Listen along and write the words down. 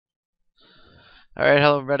All right,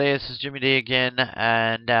 hello everybody. This is Jimmy D again,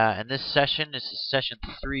 and in this session, this is session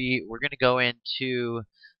 3. We're going to go into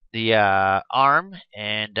the arm,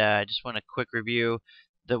 and I just want a quick review.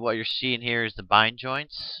 That what you're seeing here is the bind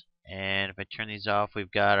joints, and if I turn these off,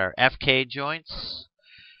 we've got our FK joints,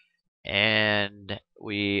 and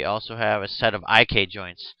we also have a set of IK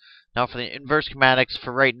joints. Now, for the inverse schematics,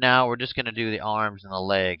 for right now, we're just going to do the arms and the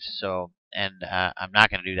legs. I'm not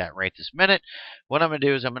going to do that right this minute. What I'm going to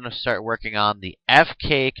do is I'm going to start working on the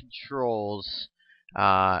FK control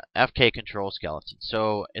skeleton.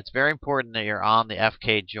 So it's very important that you're on the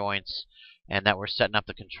FK joints and that we're setting up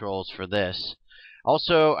the controls for this.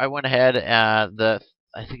 Also, I went ahead I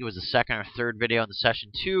think it was the second or third video in the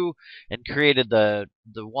session 2 and created the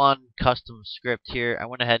one custom script here. I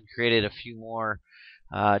went ahead and created a few more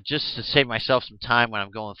just to save myself some time when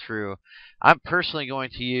I'm going through. I'm personally going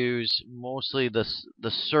to use mostly the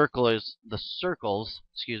circles,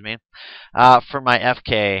 excuse me, for my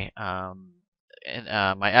FK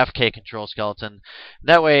my FK control skeleton.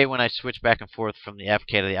 That way, when I switch back and forth from the FK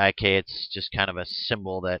to the IK, it's just kind of a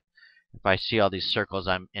symbol that if I see all these circles,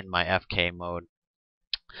 I'm in my FK mode.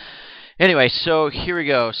 Anyway, so here we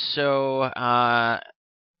go. So,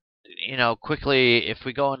 quickly, if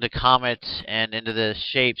we go into Comet and into the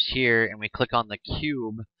shapes here, and we click on the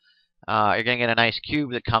cube, you're going to get a nice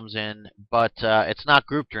cube that comes in, but it's not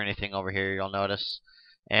grouped or anything over here, you'll notice.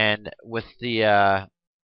 And with the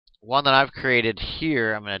one that I've created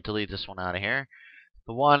here, I'm going to delete this one out of here.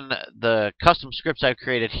 The custom scripts I've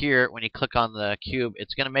created here, when you click on the cube,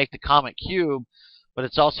 it's going to make the Comet cube, but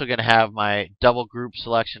it's also going to have my double group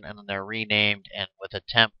selection, and then they're renamed and with a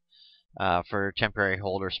temp for temporary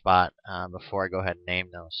holder spot before I go ahead and name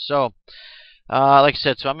those. So, like I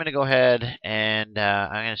said, so I'm going to go ahead and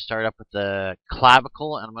I'm going to start up with the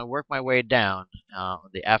clavicle, and I'm going to work my way down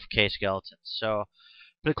the FK skeleton. So,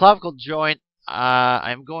 for the clavicle joint,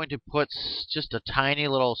 I'm going to put just a tiny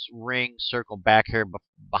little ring circle back here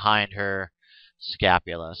behind her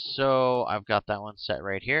scapula. So I've got that one set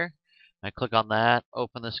right here. I click on that,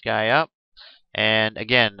 open this guy up, and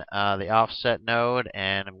again, the offset node,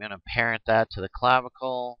 and I'm going to parent that to the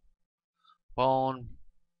clavicle bone,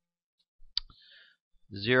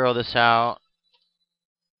 zero this out,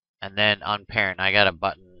 and then unparent. I got a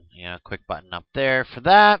button, quick button up there for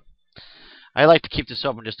that. I like to keep this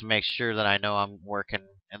open just to make sure that I know I'm working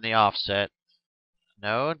in the offset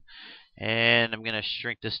node. And I'm going to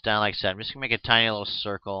shrink this down. Like I said, I'm just going to make a tiny little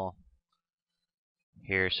circle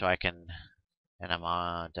here so I can, and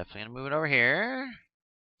I'm definitely going to move it over here.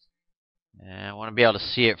 And I want to be able to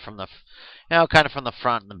see it from the, kind of from the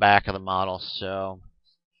front and the back of the model. So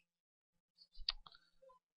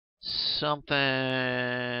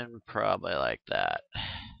something probably like that.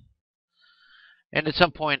 And at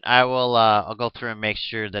some point, I'll go through and make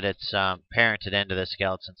sure that it's parented into the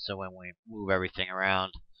skeleton, so when we move everything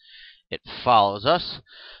around, it follows us.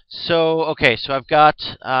 So, okay, so I've got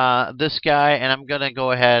this guy, and I'm going to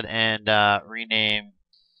go ahead and rename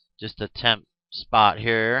just the temp spot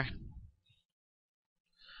here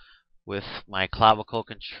with my clavicle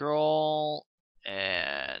control,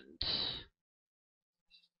 and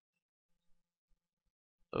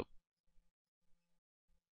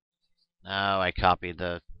now I copied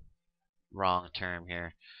the wrong term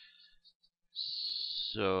here.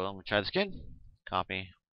 So let me try this again. Copy.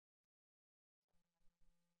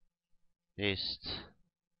 Paste.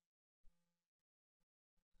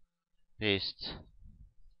 Paste.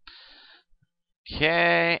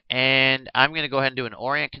 Okay, and I'm going to go ahead and do an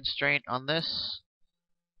orient constraint on this.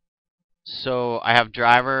 So I have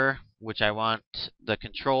driver, which I want the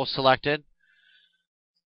control selected,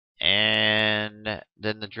 and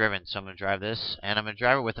then the driven. So I'm going to drive this, and I'm going to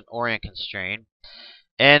drive it with an orient constraint.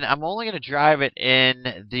 And I'm only going to drive it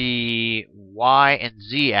in the Y and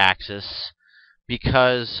Z axis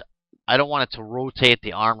because I don't want it to rotate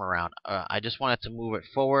the arm around. I just want it to move it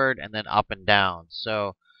forward and then up and down.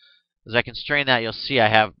 So as I constrain that, you'll see I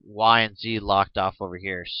have Y and Z locked off over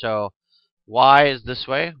here. So Y is this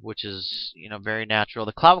way, which is very natural.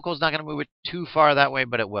 The clavicle is not going to move it too far that way,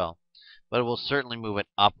 but it will. But it will certainly move it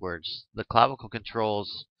upwards. The clavicle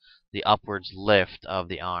controls the upwards lift of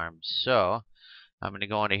the arm. So I'm going to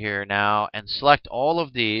go into here now and select all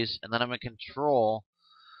of these, and then I'm going to control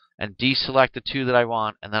and deselect the two that I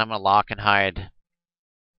want, and then I'm going to lock and hide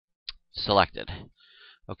selected.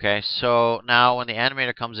 Okay, so now when the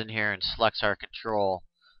animator comes in here and selects our control,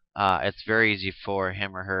 it's very easy for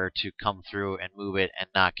him or her to come through and move it and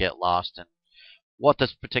not get lost in what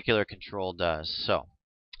this particular control does. So,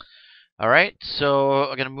 alright, so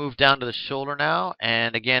I'm going to move down to the shoulder now,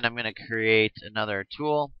 and again I'm going to create another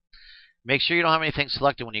tool. Make sure you don't have anything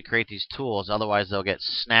selected when you create these tools, otherwise they'll get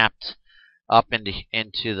snapped up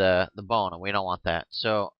into the bone, and we don't want that.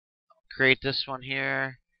 So create this one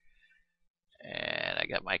here, and I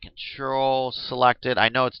got my control selected. I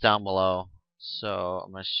know it's down below, so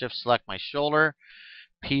I'm going to shift select my shoulder,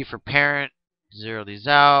 P for parent, zero these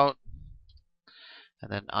out,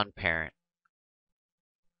 and then unparent.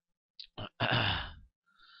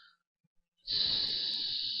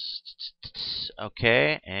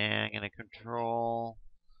 Okay, and I'm going to control,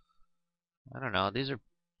 I don't know, these are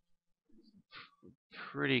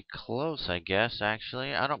pretty close, I guess,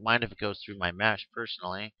 actually. I don't mind if it goes through my mesh,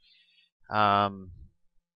 personally. But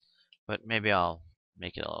maybe I'll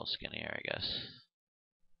make it a little skinnier, I guess.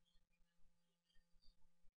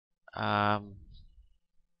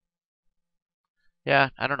 Yeah,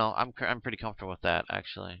 I don't know. I'm pretty comfortable with that,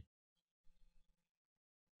 actually.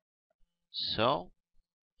 So,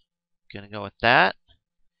 gonna go with that.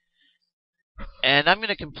 And I'm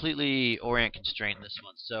gonna completely orient constrain this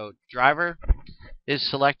one. So, driver is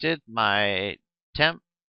selected. My temp,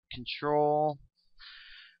 control.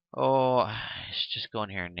 Oh, let's just go in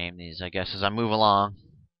here and name these, I guess, as I move along.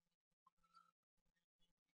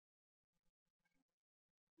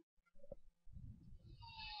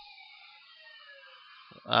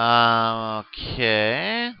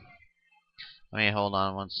 Okay. Let me hold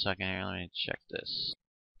on one second here. Let me check this.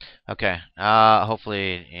 Okay.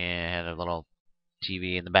 Hopefully it had a little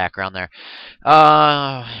TV in the background there.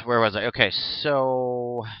 Where was I? Okay,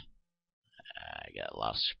 so I got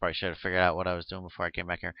lost. Probably should have figured out what I was doing before I came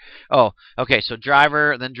back here. Oh, okay. So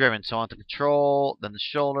driver, then driven. So I want the control, then the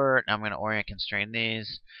shoulder. Now I'm going to orient constrain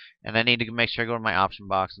these, and I need to make sure I go to my option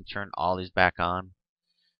box and turn all these back on,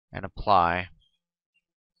 and apply.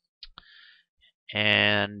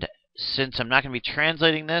 And since I'm not going to be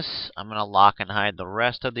translating this, I'm going to lock and hide the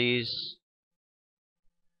rest of these.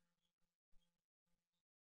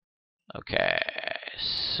 Okay,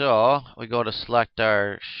 so we go to select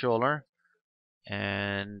our shoulder,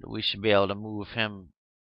 and we should be able to move him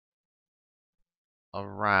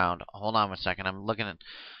around. Hold on a second. I'm looking at.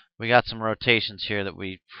 We got some rotations here that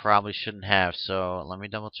we probably shouldn't have, so let me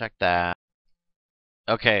double check that.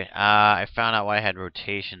 Okay, I found out why I had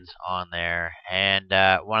rotations on there, and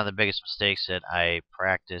one of the biggest mistakes that I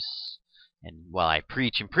practice and well, I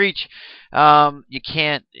preach and preach.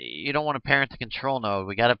 You don't want to parent the control node.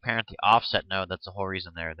 We got to parent the offset node. That's the whole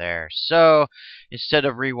reason they're there. So instead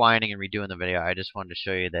of rewinding and redoing the video, I just wanted to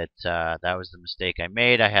show you that that was the mistake I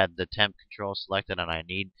made. I had the temp control selected,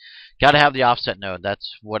 and got to have the offset node.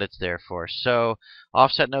 That's what it's there for. So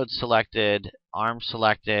offset node selected, arm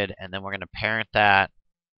selected, and then we're going to parent that.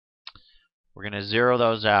 We're going to zero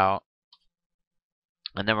those out,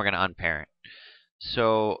 and then we're going to unparent.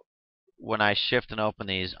 So when I shift and open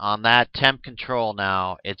these, on that temp control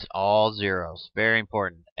now, it's all zeros. Very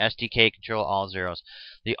important. SDK control, all zeros.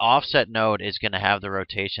 The offset node is going to have the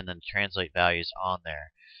rotation and translate values on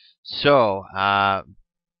there. So,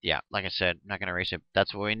 yeah, like I said, I'm not going to erase it.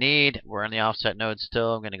 That's what we need. We're in the offset node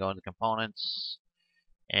still. I'm going to go into components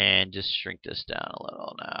and just shrink this down a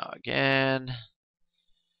little now again.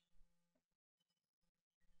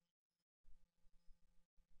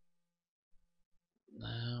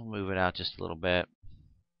 I'll move it out just a little bit.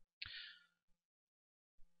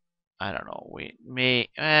 I don't know.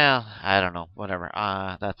 Well, I don't know. Whatever.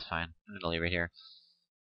 That's fine. I'm gonna leave it here.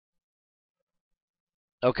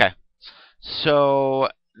 Okay. So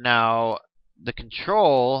now the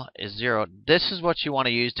control is zero. This is what you want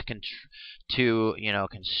to use to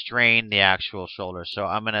constrain the actual shoulder. So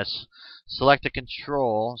I'm gonna select the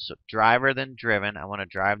control. So driver then driven. I want to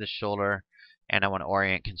drive the shoulder, and I want to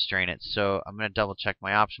orient constrain it. So I'm gonna double check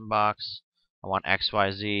my option box. I want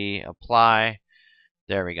XYZ apply.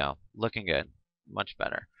 There we go. Looking good. Much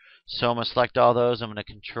better. So I'm going to select all those. I'm going to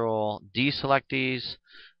control deselect these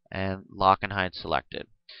and lock and hide selected.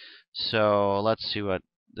 So let's see what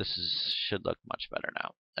should look much better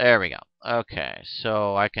now. There we go. Okay,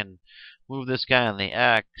 so I can move this guy on the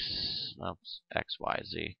X. Oops, X, Y,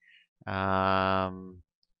 Z. And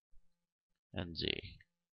Z.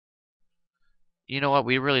 You know what?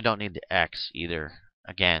 We really don't need the X either.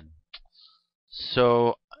 Again.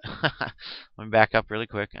 So let me back up really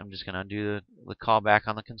quick. I'm just going to do the callback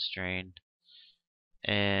on the constraint.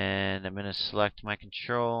 And I'm going to select my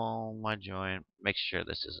control, my joint. Make sure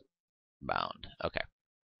this isn't bound. Okay.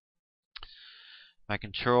 My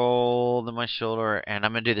control, then my shoulder. And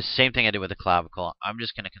I'm going to do the same thing I did with the clavicle. I'm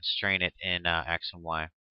just going to constrain it in X and Y.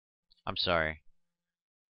 I'm sorry.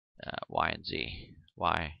 Y and Z.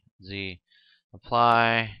 Y, Z.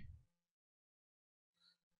 Apply.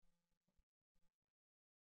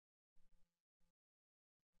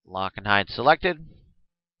 Lock and hide selected.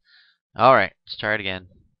 All right, let's try it again.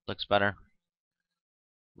 Looks better.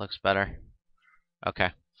 Looks better. Okay.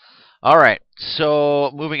 All right.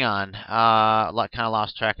 So moving on. Kind of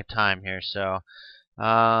lost track of time here. So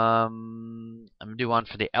I'm gonna do one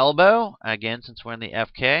for the elbow again since we're in the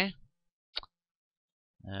FK.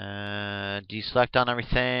 Deselect on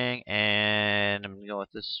everything, and I'm gonna go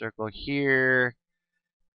with this circle here,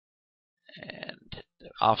 and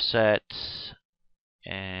offset,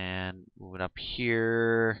 and move it up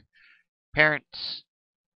here. Parents,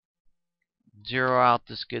 zero out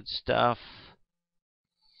this good stuff.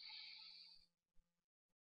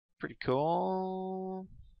 Pretty cool.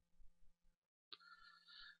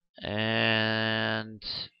 And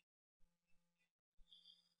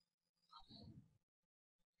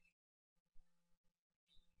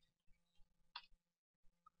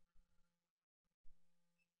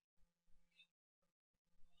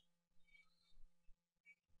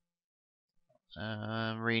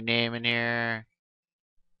renaming here.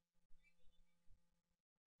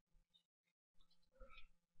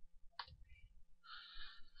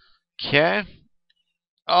 Okay.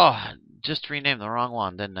 Oh, just renamed the wrong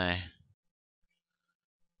one, didn't I?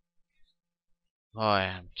 Oh,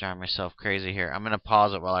 I'm driving myself crazy here. I'm going to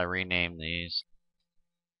pause it while I rename these.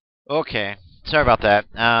 Okay. Sorry about that.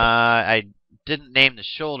 I didn't name the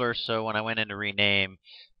shoulder, so when I went in to rename,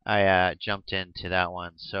 I jumped into that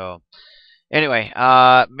one. So anyway,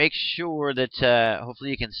 make sure that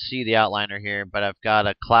hopefully you can see the outliner here, but I've got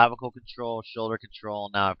a clavicle control, shoulder control,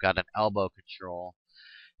 now I've got an elbow control,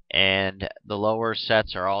 and the lower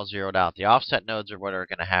sets are all zeroed out. The offset nodes are what are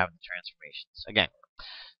going to have the transformations. Again,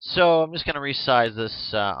 so I'm just going to resize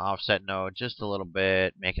this offset node just a little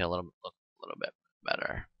bit, make it look a little bit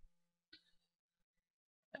better.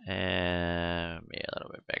 And maybe a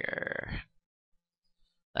little bit bigger.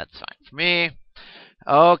 That's fine for me.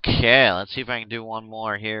 Okay, let's see if I can do one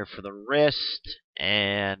more here for the wrist.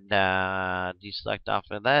 And deselect off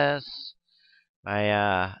of this.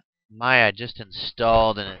 My Maya just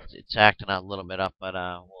installed and it's acting a little bit up, but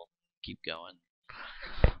we'll keep going.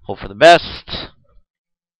 Hope for the best.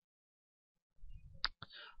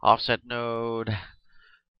 Offset node.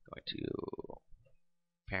 Going to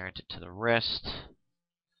parent it to the wrist.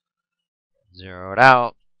 Zero it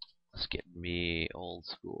out. Let's get me old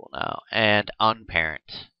school now. And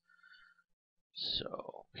unparent.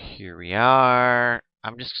 So here we are.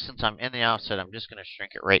 Since I'm in the offset, I'm just going to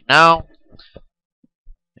shrink it right now.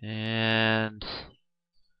 And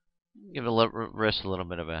give the wrist a little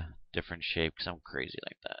bit of a different shape because I'm crazy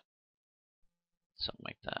like that. Something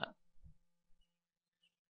like that.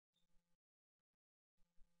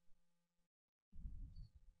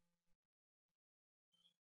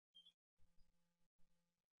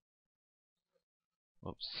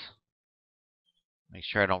 Whoops. Make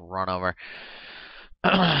sure I don't run over.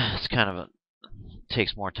 It's kind of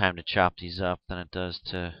takes more time to chop these up than it does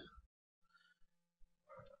to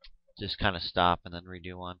just kind of stop and then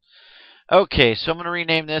redo one. Okay, so I'm going to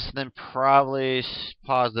rename this and then probably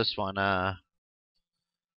pause this one.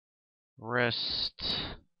 Wrist.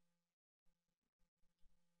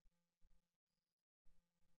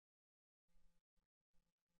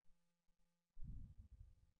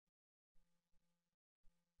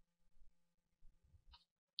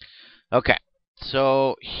 Okay,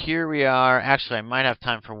 so here we are. Actually, I might have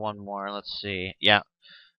time for one more. Let's see. Yeah.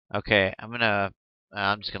 Okay, I'm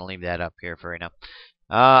just gonna leave that up here for right now.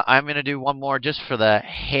 I'm gonna do one more just for the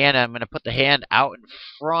hand. I'm gonna put the hand out in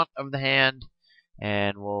front of the hand,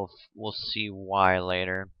 and we'll see why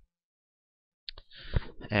later.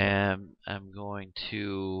 And I'm going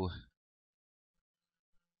to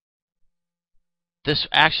this.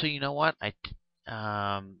 Actually, you know what?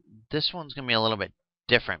 This one's gonna be a little bit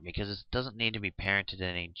different because it doesn't need to be parented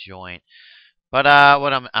in a joint. But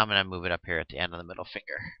what I'm gonna move it up here at the end of the middle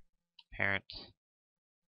finger. Parent.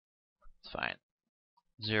 It's fine.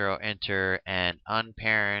 Zero, enter, and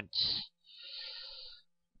unparent.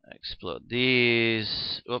 Explode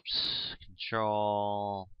these. Oops.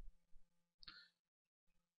 Control.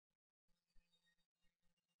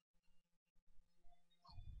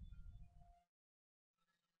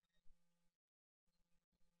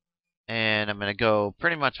 And I'm going to go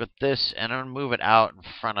pretty much with this, and I'm going to move it out in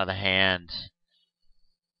front of the hand.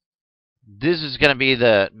 This is going to be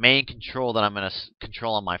the main control that I'm going to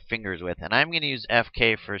control on my fingers with. And I'm going to use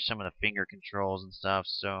FK for some of the finger controls and stuff.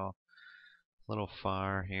 So, a little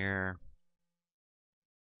far here.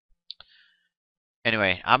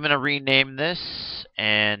 Anyway, I'm going to rename this,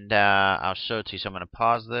 and I'll show it to you. So I'm going to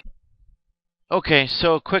pause this. Okay,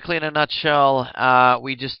 so quickly in a nutshell,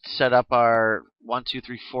 we just set up our 1, 2,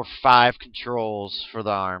 3, 4, 5 controls for the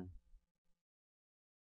arm.